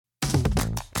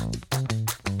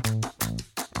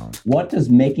What does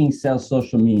making sales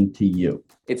social mean to you?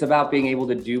 It's about being able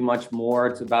to do much more.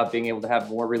 It's about being able to have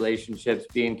more relationships,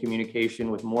 be in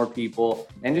communication with more people,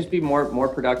 and just be more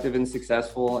productive and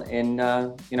successful in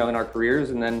in our careers.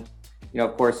 And then,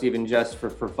 of course, even just for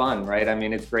fun, right? I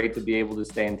mean, it's great to be able to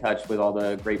stay in touch with all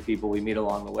the great people we meet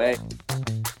along the way.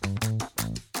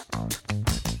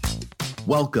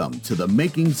 Welcome to the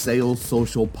Making Sales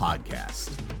Social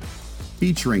podcast,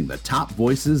 featuring the top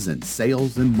voices in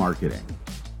sales and marketing.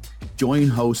 Join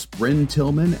hosts Bryn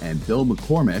Tillman and Bill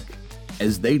McCormick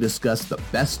as they discuss the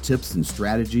best tips and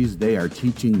strategies they are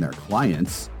teaching their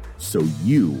clients so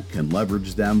you can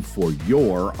leverage them for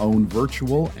your own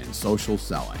virtual and social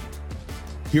selling.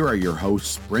 Here are your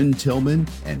hosts, Bryn Tillman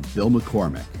and Bill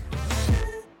McCormick.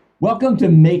 Welcome to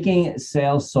Making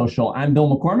Sales Social. I'm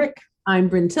Bill McCormick. I'm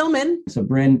Bryn Tillman. So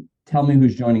Bryn, tell me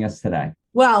who's joining us today.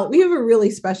 Well, we have a really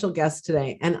special guest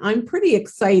today, and I'm pretty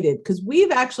excited because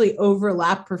we've actually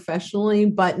overlapped professionally,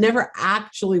 but never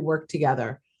actually worked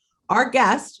together. Our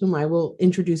guest, whom I will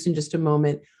introduce in just a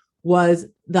moment, was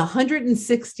the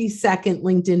 162nd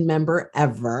LinkedIn member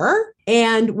ever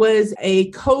and was a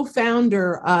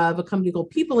co-founder of a company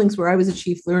called PeopleLinks, where I was a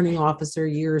chief learning officer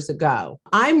years ago.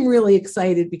 I'm really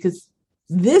excited because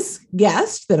this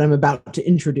guest that I'm about to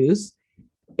introduce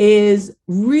is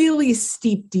really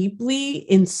steeped deeply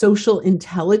in social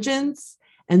intelligence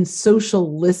and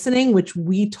social listening, which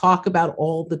we talk about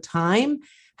all the time.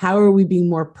 How are we being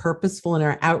more purposeful in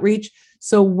our outreach?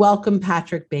 So welcome,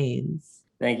 Patrick Baynes.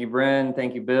 Thank you, Bryn.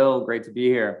 Thank you, Bill. Great to be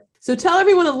here. So tell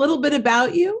everyone a little bit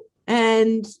about you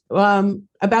and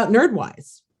about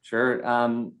NerdWise. Sure.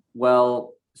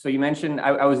 So you mentioned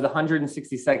I was the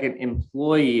 162nd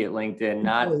employee at LinkedIn,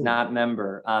 not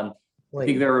member. I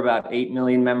think there were about 8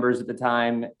 million members at the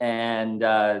time. And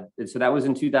so that was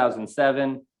in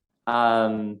 2007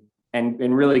 and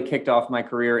really kicked off my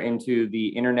career into the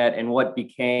internet and what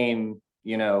became,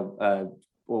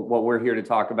 what we're here to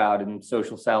talk about in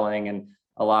social selling and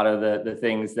a lot of the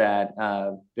things that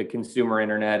the consumer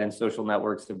internet and social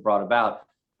networks have brought about.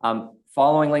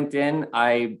 Following LinkedIn,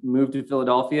 I moved to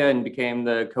Philadelphia and became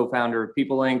the co-founder of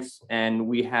PeopleLinks. And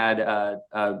we had a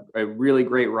really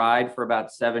great ride for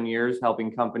about 7 years,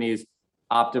 helping companies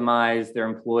optimize their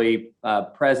employee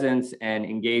presence and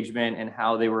engagement and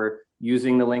how they were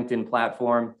using the LinkedIn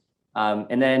platform.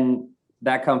 And then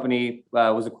that company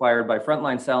was acquired by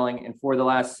Frontline Selling. And for the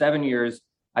last 7 years,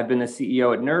 I've been the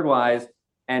CEO at NerdWise.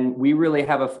 And we really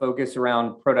have a focus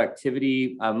around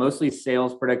productivity, mostly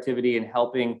sales productivity, and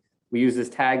helping. We use this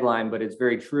tagline, but it's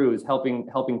very true, is helping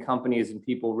companies and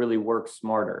people really work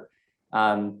smarter.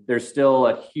 There's still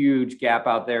a huge gap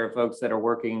out there of folks that are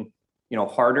working,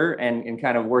 harder and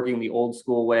kind of working the old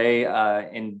school way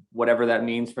in whatever that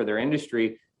means for their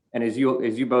industry. And as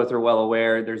you both are well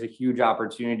aware, there's a huge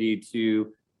opportunity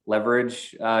to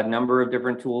leverage a number of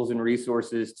different tools and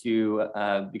resources to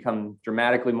become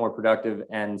dramatically more productive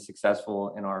and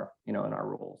successful in our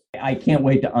roles. I can't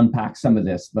wait to unpack some of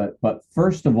this, but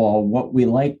first of all, what we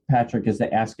like, Patrick, is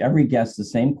to ask every guest the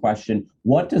same question: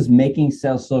 what does making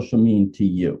sales social mean to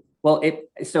you? Well,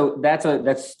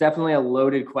 that's definitely a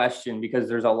loaded question because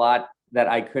there's a lot that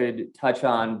I could touch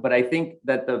on, but I think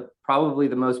that probably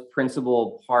the most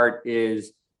principal part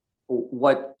is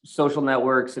what social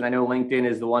networks, and I know LinkedIn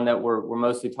is the one that we're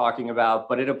mostly talking about,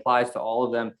 but it applies to all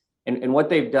of them, and what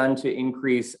they've done to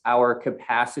increase our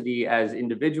capacity as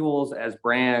individuals, as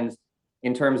brands,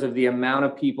 in terms of the amount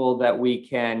of people that we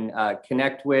can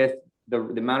connect with, the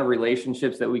amount of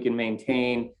relationships that we can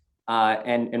maintain,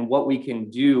 and what we can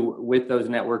do with those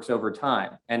networks over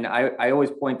time. And I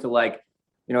always point to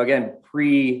again,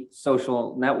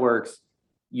 pre-social networks,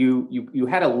 you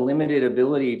had a limited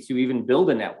ability to even build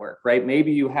a network, right?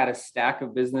 Maybe you had a stack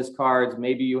of business cards,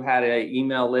 maybe you had an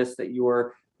email list that you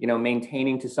were,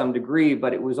 maintaining to some degree,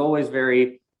 but it was always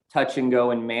very touch and go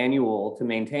and manual to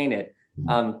maintain it.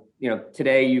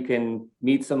 Today you can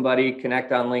meet somebody,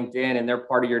 connect on LinkedIn, and they're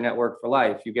part of your network for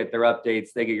life. You get their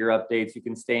updates, they get your updates, you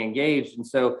can stay engaged. And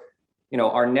so,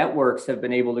 our networks have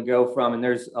been able to go from, and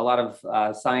there's a lot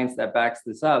of science that backs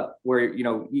this up, where,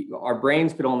 our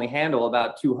brains could only handle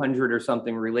about 200 or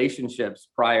something relationships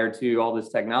prior to all this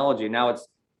technology. Now it's,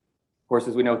 of course,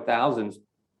 as we know, thousands.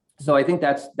 So I think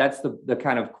that's the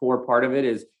kind of core part of it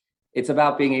is it's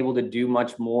about being able to do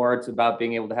much more. It's about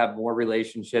being able to have more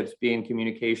relationships, be in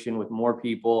communication with more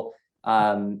people,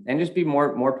 and just be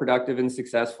more productive and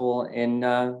successful in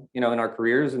our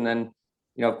careers. And then,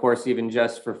 of course, even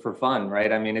just for fun,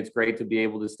 right? I mean, it's great to be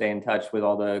able to stay in touch with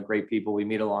all the great people we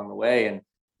meet along the way and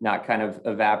not kind of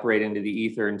evaporate into the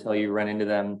ether until you run into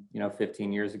them,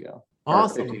 15 years ago.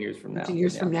 Awesome. 15 years from now. 15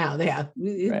 years from now. Yeah.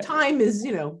 Right. Time is,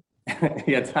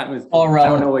 Yeah, time is all around.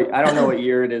 I don't know what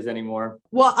year it is anymore.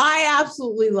 Well, I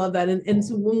absolutely love that. And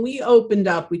so when we opened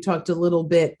up, we talked a little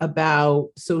bit about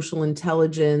social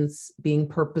intelligence, being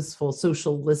purposeful,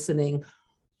 social listening.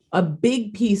 A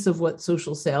big piece of what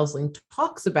Social Sales Link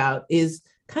talks about is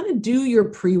kind of do your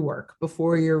pre-work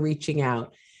before you're reaching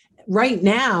out. Right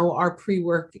now, our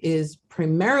pre-work is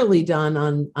primarily done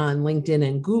on LinkedIn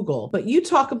and Google, but you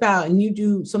talk about, and you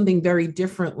do something very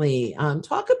differently.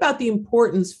 Talk about the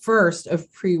importance first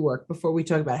of pre-work before we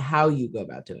talk about how you go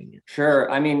about doing it. Sure.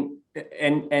 I mean,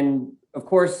 and of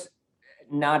course,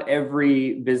 not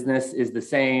every business is the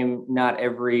same. Not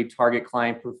every target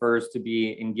client prefers to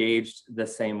be engaged the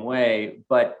same way,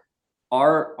 but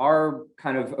our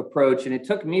kind of approach, and it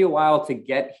took me a while to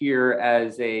get here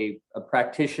as a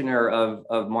practitioner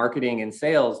of marketing and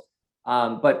sales,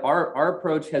 but our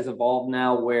approach has evolved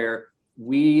now where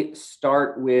we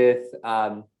start with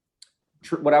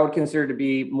what I would consider to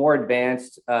be more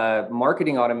advanced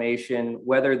marketing automation,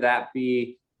 whether that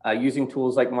be using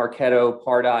tools like Marketo,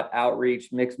 Pardot,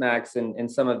 Outreach, Mixmax,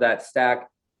 and some of that stack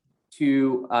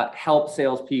to help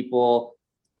salespeople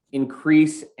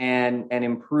increase and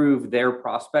improve their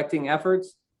prospecting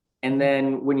efforts. And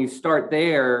then when you start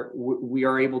there, we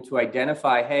are able to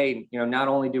identify, hey, not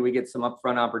only do we get some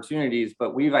upfront opportunities,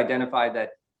 but we've identified that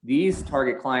these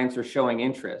target clients are showing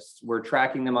interest. We're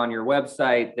tracking them on your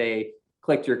website. They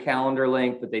clicked your calendar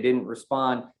link, but they didn't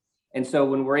respond. And so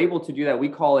when we're able to do that, we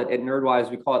call it at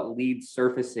NerdWise, we call it lead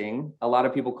surfacing. A lot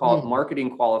of people call it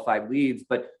marketing qualified leads,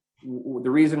 but the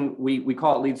reason we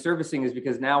call it lead surfacing is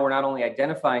because now we're not only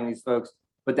identifying these folks,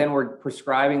 but then we're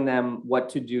prescribing them what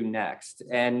to do next.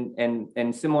 And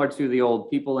similar to the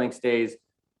old People Links days,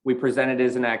 we present it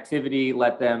as an activity,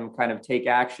 let them kind of take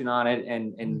action on it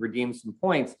and redeem some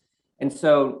points. And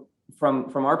so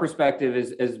from our perspective,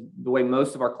 is the way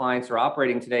most of our clients are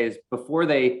operating today is before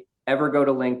they ever go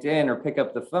to LinkedIn or pick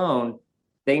up the phone,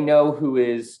 they know who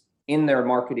is in their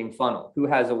marketing funnel, who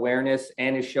has awareness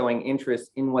and is showing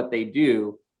interest in what they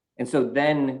do. And so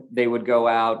then they would go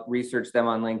out, research them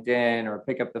on LinkedIn or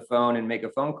pick up the phone and make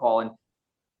a phone call. And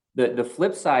the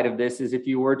flip side of this is if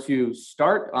you were to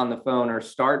start on the phone or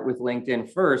start with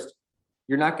LinkedIn first,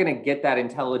 you're not going to get that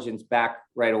intelligence back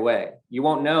right away. You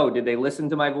won't know, did they listen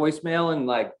to my voicemail and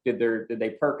did they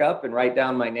perk up and write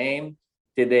down my name?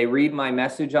 Did they read my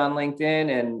message on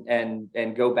LinkedIn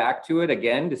and go back to it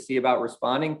again to see about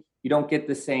responding? You don't get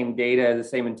the same data, the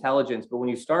same intelligence. But when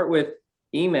you start with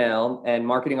email and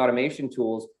marketing automation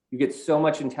tools, you get so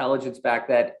much intelligence back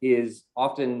that is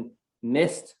often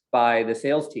missed by the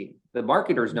sales team. The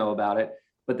marketers know about it,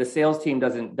 but the sales team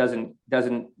doesn't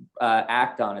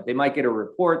act on it. They might get a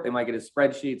report, they might get a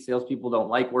spreadsheet. Salespeople don't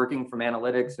like working from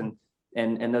analytics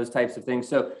and those types of things.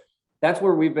 So that's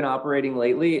where we've been operating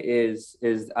lately is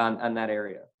on that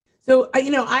area. So,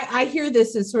 I hear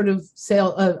this as sort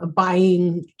of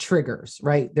buying triggers,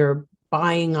 right? They're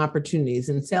buying opportunities,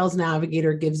 and Sales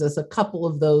Navigator gives us a couple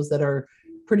of those that are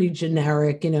pretty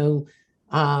generic. They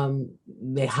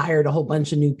hired a whole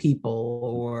bunch of new people,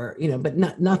 or but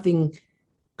nothing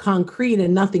concrete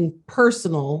and nothing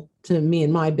personal to me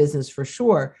and my business for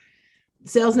sure.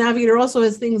 Sales Navigator also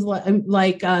has things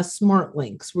like smart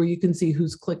links where you can see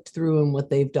who's clicked through and what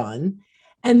they've done.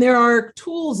 And there are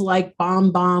tools like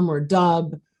BombBomb or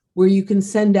Dub where you can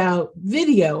send out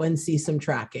video and see some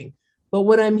tracking. But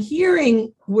what I'm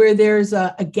hearing where there's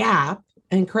a gap,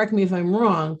 and correct me if I'm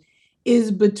wrong,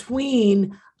 is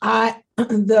between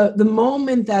the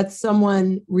moment that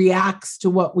someone reacts to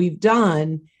what we've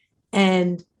done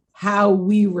and how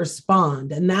we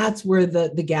respond. And that's where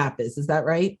the gap is. Is that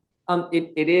right?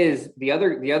 It is. The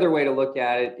other way to look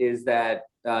at it is that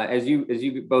as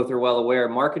you both are well aware,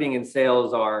 marketing and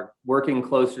sales are working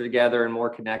closer together and more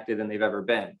connected than they've ever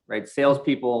been, right?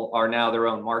 Salespeople are now their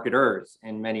own marketers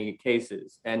in many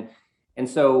cases. And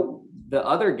so the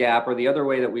other gap, or the other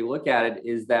way that we look at it,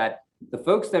 is that the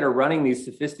folks that are running these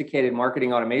sophisticated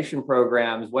marketing automation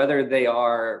programs, whether they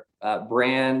are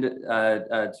brand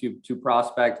to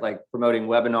prospect, like promoting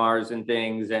webinars and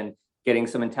things and getting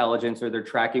some intelligence, or they're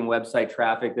tracking website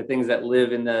traffic, the things that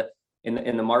live in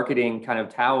the marketing kind of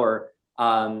tower,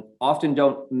 often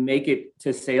don't make it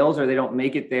to sales, or they don't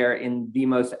make it there in the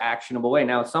most actionable way.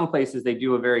 Now, some places they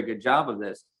do a very good job of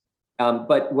this,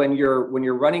 but when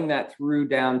you're running that through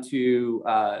down to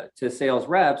sales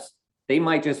reps, they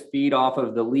might just feed off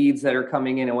of the leads that are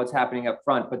coming in and what's happening up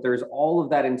front. But there's all of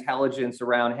that intelligence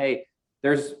around, hey,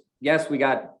 we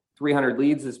got 300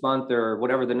 leads this month or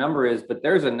whatever the number is, but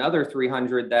there's another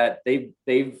 300 that they've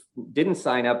didn't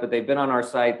sign up, but they've been on our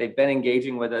site, they've been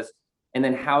engaging with us. And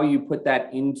then how you put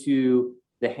that into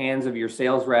the hands of your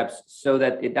sales reps so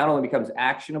that it not only becomes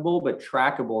actionable, but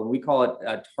trackable. And we call it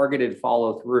a targeted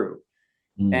follow through.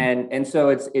 And so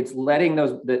it's letting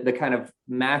the kind of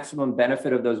maximum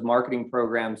benefit of those marketing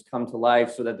programs come to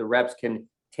life so that the reps can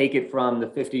take it from the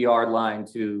 50-yard line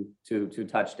to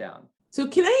touchdown. So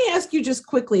can I ask you just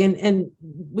quickly, and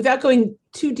without going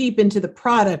too deep into the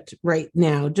product right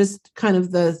now, just kind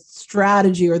of the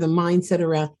strategy or the mindset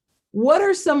around, what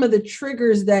are some of the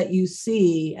triggers that you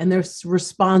see and there's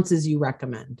responses you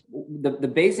recommend? The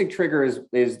basic trigger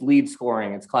is lead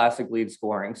scoring. It's classic lead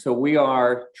scoring. So we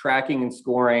are tracking and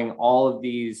scoring all of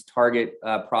these target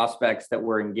prospects that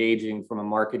we're engaging from a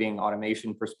marketing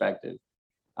automation perspective.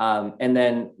 And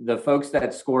then the folks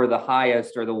that score the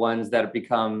highest are the ones that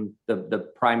become the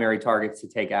primary targets to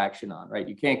take action on, right?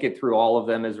 You can't get through all of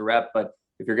them as a rep, but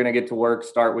if you're going to get to work,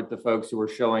 start with the folks who are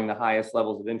showing the highest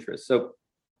levels of interest. So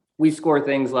we score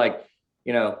things like,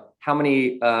 how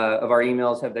many of our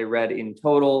emails have they read in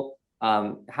total?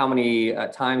 How many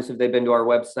times have they been to our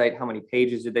website? How many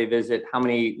pages did they visit? How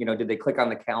many, did they click on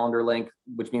the calendar link,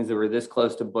 which means they were this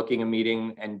close to booking a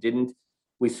meeting and didn't?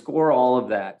 We score all of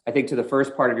that. I think to the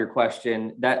first part of your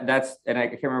question, that's, and I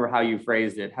can't remember how you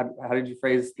phrased it. How did you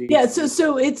phrase the? Yeah.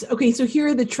 So it's okay. So here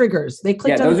are the triggers. They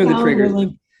clicked on those a are the calendar triggers.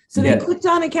 link. So they clicked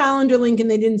on a calendar link and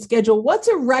they didn't schedule. What's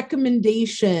a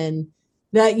recommendation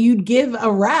that you'd give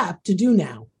a rep to do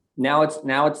now? Now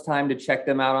it's time to check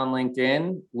them out on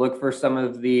LinkedIn. Look for some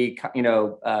of the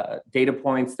data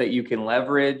points that you can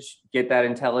leverage. Get that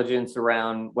intelligence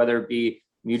around whether it be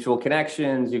mutual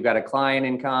connections. You've got a client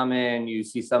in common. You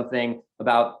see something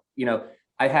about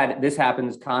this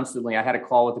happens constantly. I had a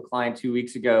call with a client 2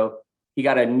 weeks ago. He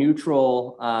got a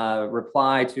neutral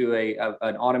reply to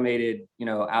an automated,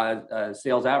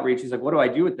 sales outreach. He's like, "What do I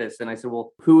do with this?" And I said,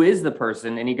 "Well, who is the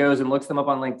person?" And he goes and looks them up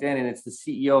on LinkedIn, and it's the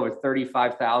CEO of a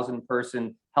 35,000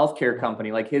 person healthcare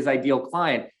company, like his ideal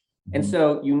client. And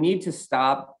so you need to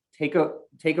stop, take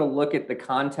a look at the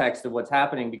context of what's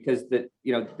happening, because the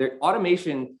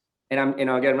automation. And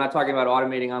I'm not talking about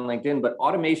automating on LinkedIn, but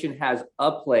automation has a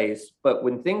place. But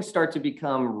when things start to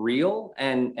become real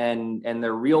and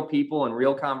they're real people and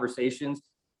real conversations,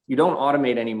 you don't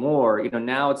automate anymore.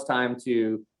 Now it's time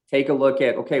to take a look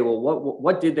at, okay, well,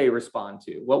 what did they respond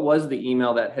to? What was the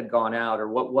email that had gone out, or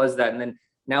what was that? And then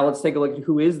now let's take a look at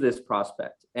who is this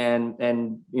prospect, and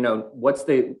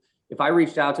if I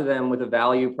reached out to them with a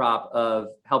value prop of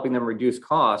helping them reduce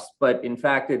costs, but in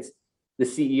fact it's the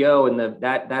CEO, and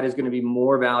that is going to be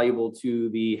more valuable to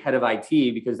the head of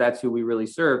IT because that's who we really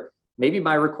serve. Maybe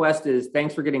my request is,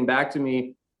 thanks for getting back to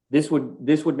me. This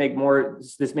may make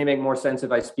more sense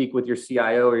if I speak with your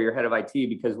CIO or your head of IT,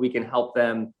 because we can help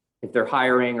them if they're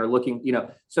hiring or looking,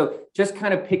 So just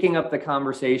kind of picking up the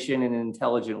conversation in an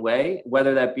intelligent way,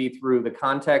 whether that be through the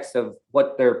context of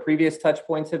what their previous touch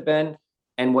points have been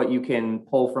and what you can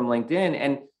pull from LinkedIn.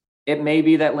 And it may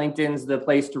be that LinkedIn's the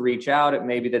place to reach out. It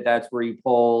may be that that's where you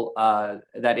pull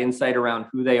that insight around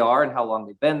who they are and how long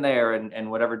they've been there,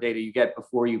 and whatever data you get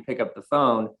before you pick up the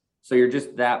phone. So you're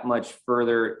just that much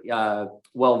further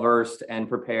well-versed and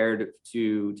prepared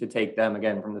to take them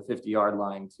again from the 50-yard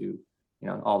line to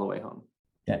all the way home.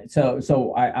 Yeah,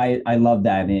 so I love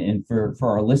that, and for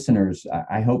our listeners,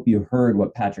 I hope you heard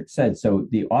what Patrick said. So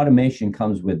the automation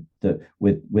comes with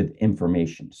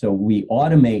information. So we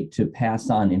automate to pass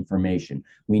on information.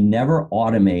 We never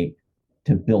automate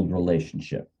to build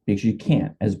relationship, because you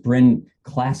can't. As Bryn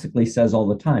classically says all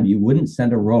the time, you wouldn't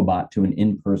send a robot to an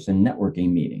in-person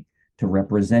networking meeting to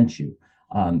represent you.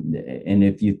 And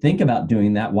if you think about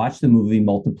doing that, watch the movie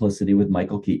Multiplicity with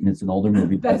Michael Keaton. It's an older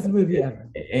movie. Best movie ever.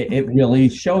 It really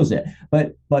shows it.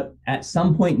 But at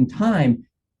some point in time,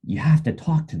 you have to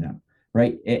talk to them,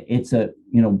 right? It's as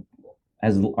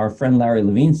our friend Larry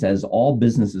Levine says, all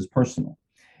business is personal.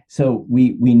 So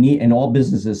we need, and all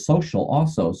business is social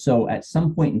also. So at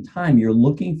some point in time, you're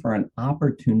looking for an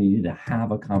opportunity to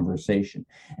have a conversation.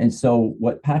 And so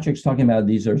what Patrick's talking about,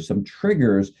 these are some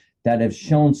triggers that have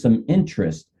shown some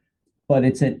interest, but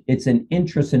it's an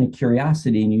interest and a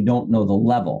curiosity, and you don't know the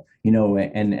level,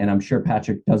 and I'm sure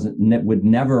Patrick would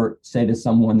never say to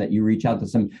someone that you reach out to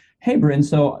some, "Hey, Bryn,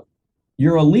 so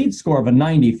you're a lead score of a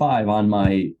 95 on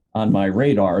my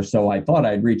radar, so I thought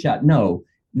I'd reach out."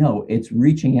 No, it's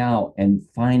reaching out and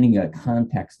finding a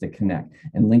context to connect.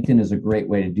 And LinkedIn is a great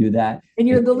way to do that. And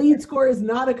the lead score is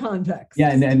not a context.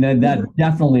 Yeah, and that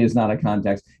definitely is not a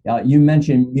context. You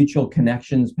mentioned mutual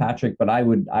connections, Patrick, but I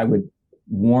would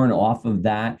worn off of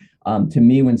that. To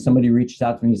me, when somebody reaches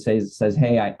out to me and says,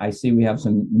 hey, I see we have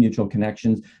some mutual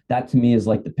connections, that to me is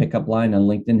like the pickup line on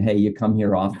LinkedIn. Hey, you come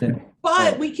here often.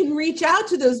 But we can reach out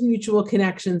to those mutual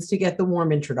connections to get the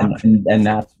warm introduction. And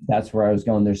that's where I was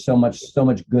going. There's so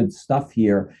much good stuff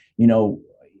here.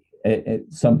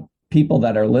 Some people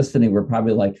that are listening were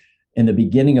probably like, in the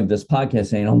beginning of this podcast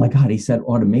saying, oh my God, he said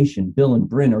automation. Bill and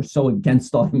Bryn are so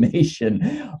against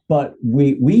automation, but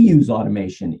we use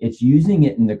automation. It's using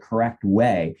it in the correct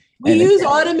way. We use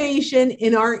automation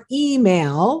in our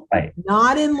email, right,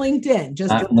 not in LinkedIn,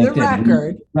 just for the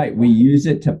record. We use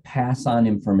it to pass on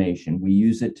information. We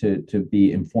use it to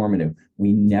be informative.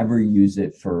 We never use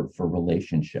it for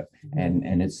relationship.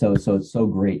 And it's so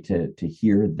great to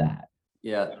hear that.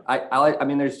 Yeah, I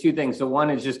mean, there's two things. So one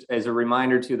is just as a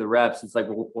reminder to the reps, it's like,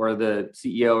 or the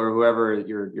CEO or whoever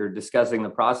you're discussing the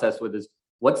process with, is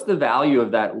what's the value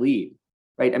of that lead,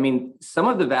 right? I mean, some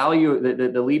of the value,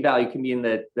 the lead value can be in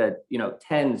that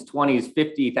tens, 20s,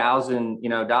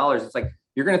 $50,000, dollars. It's like,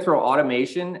 you're going to throw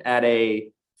automation at a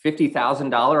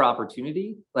 $50,000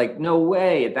 opportunity. Like, no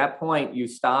way. At that point, you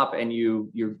stop and you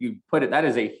put it, that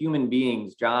is a human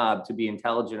being's job to be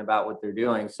intelligent about what they're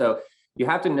doing. So you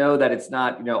have to know that it's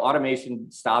not, automation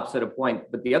stops at a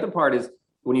point. But the other part is,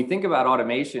 when you think about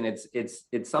automation, it's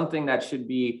something that should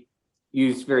be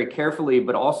used very carefully,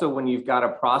 but also when you've got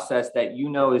a process that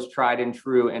is tried and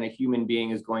true and a human being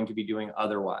is going to be doing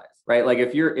otherwise, right? Like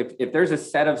if there's a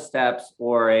set of steps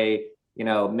or a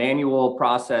manual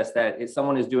process that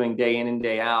someone is doing day in and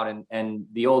day out, and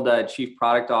the old chief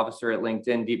product officer at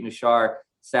LinkedIn, Deep Nishar,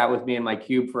 sat with me in my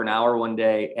cube for an hour one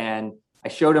day, and I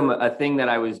showed him a thing that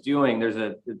I was doing.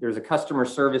 There's a customer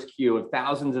service queue of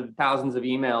thousands of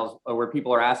emails where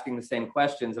people are asking the same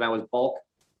questions, and I was bulk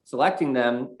selecting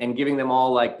them and giving them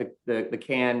all like the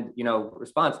canned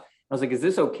response. I was like, is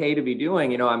this okay to be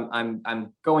doing?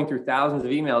 I'm going through thousands of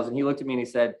emails. And he looked at me and he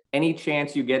said, any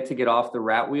chance you get to get off the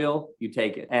rat wheel, you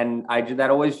take it. And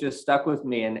that always just stuck with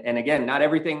me. And again, not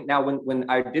everything. Now, when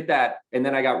I did that and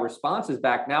then I got responses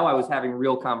back, now I was having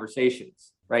real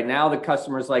conversations. Right now, the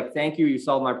customer's like, thank you, you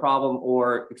solved my problem,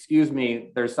 or excuse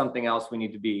me, there's something else we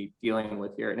need to be dealing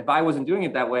with here. And if I wasn't doing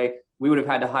it that way, we would have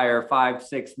had to hire 5,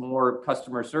 6 more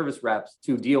customer service reps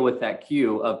to deal with that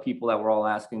queue of people that were all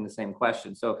asking the same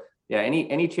question. So yeah,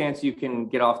 any chance you can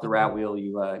get off the rat wheel,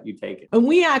 you take it. And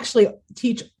we actually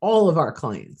teach all of our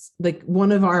clients, like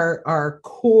one of our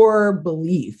core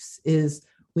beliefs is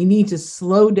we need to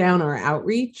slow down our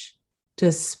outreach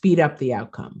to speed up the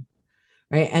outcome.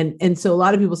 Right. And so a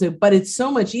lot of people say, but it's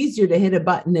so much easier to hit a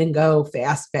button and go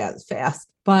fast.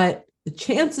 But the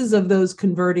chances of those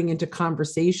converting into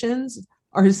conversations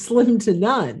are slim to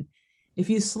none. If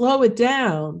you slow it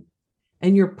down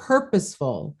and you're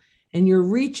purposeful and you're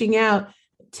reaching out,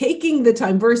 taking the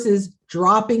time versus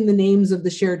dropping the names of the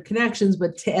shared connections,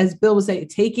 but as Bill was saying,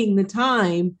 taking the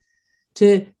time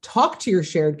to talk to your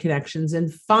shared connections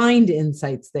and find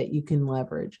insights that you can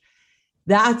leverage.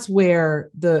 That's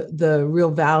where the real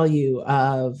value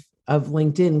of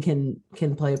LinkedIn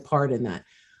can play a part in that.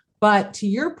 But to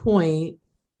your point,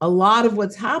 a lot of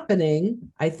what's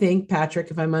happening, I think,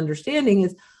 Patrick, if I'm understanding,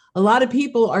 is a lot of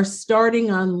people are starting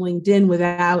on LinkedIn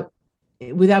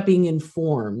without being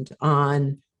informed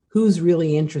on who's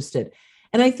really interested.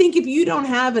 And I think if you don't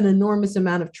have an enormous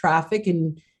amount of traffic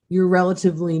and you're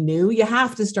relatively new, you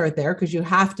have to start there because you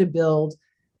have to build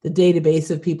the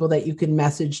database of people that you can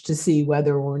message to see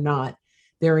whether or not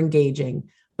they're engaging.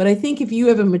 But I think if you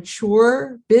have a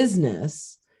mature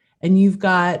business and you've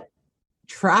got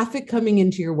traffic coming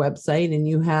into your website and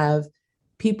you have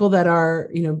people that are,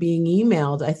 being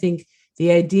emailed, I think the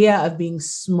idea of being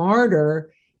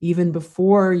smarter even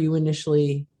before you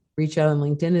initially reach out on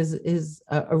LinkedIn is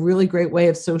a really great way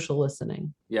of social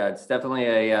listening. Yeah, it's definitely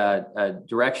a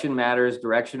direction matters,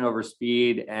 direction over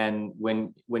speed. And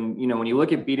when you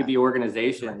look at B2B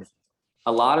organizations,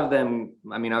 a lot of them,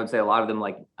 I would say a lot of them,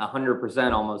 like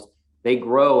 100% almost, they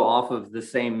grow off of the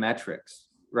same metrics,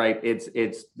 right?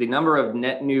 It's the number of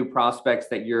net new prospects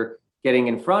that you're getting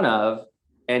in front of.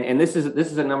 And this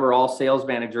is a number all sales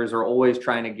managers are always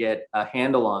trying to get a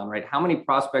handle on, right? How many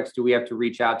prospects do we have to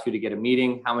reach out to get a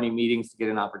meeting? How many meetings to get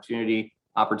an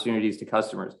opportunities to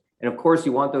customers? And of course,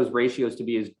 you want those ratios to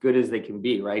be as good as they can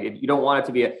be, right? You don't want it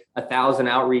to be 1,000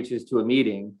 outreaches to a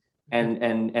meeting, and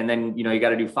then you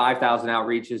got to do 5,000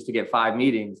 outreaches to get 5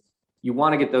 meetings. You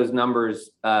want to get those numbers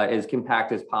as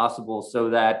compact as possible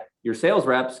so that your sales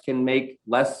reps can make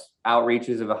less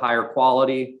outreaches of a higher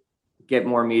quality, get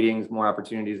more meetings, more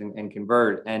opportunities, and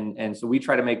convert. And so we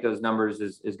try to make those numbers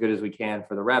as good as we can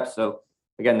for the reps. So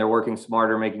again, they're working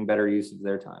smarter, making better use of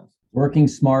their time. Working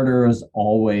smarter is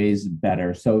always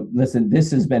better. So listen, this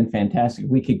has been fantastic.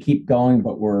 We could keep going,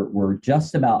 but we're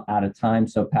just about out of time.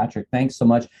 So Patrick, thanks so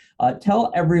much.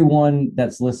 Tell everyone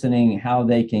that's listening how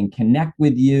they can connect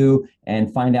with you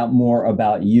and find out more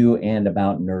about you and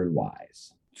about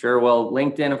NerdWise. Sure. Well,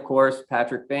 LinkedIn, of course,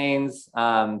 Patrick Baynes,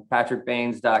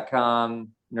 patrickbaynes.com,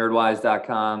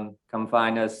 nerdwise.com. Come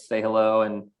find us, say hello,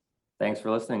 and thanks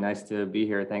for listening. Nice to be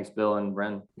here. Thanks, Bill and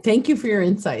Bren. Thank you for your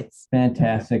insights.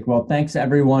 Fantastic. Well, thanks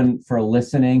everyone for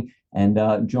listening,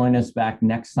 and join us back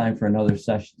next time for another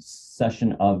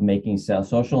session of Making Sales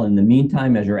Social. In the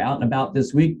meantime, as you're out and about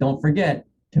this week, don't forget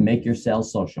to make your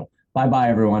sales social. Bye-bye,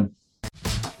 everyone.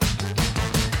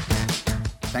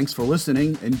 Thanks for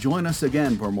listening, and join us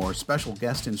again for more special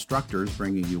guest instructors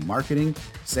bringing you marketing,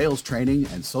 sales training,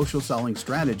 and social selling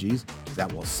strategies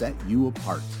that will set you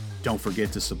apart. Don't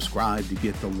forget to subscribe to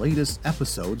get the latest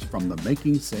episodes from the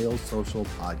Making Sales Social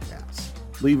podcast.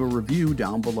 Leave a review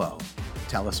down below.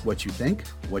 Tell us what you think,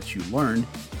 what you learned,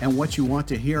 and what you want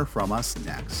to hear from us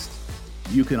next.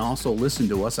 You can also listen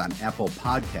to us on Apple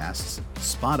Podcasts,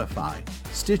 Spotify,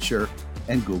 Stitcher,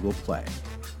 and Google Play.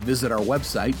 Visit our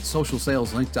website,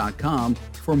 socialsaleslink.com,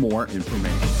 for more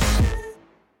information.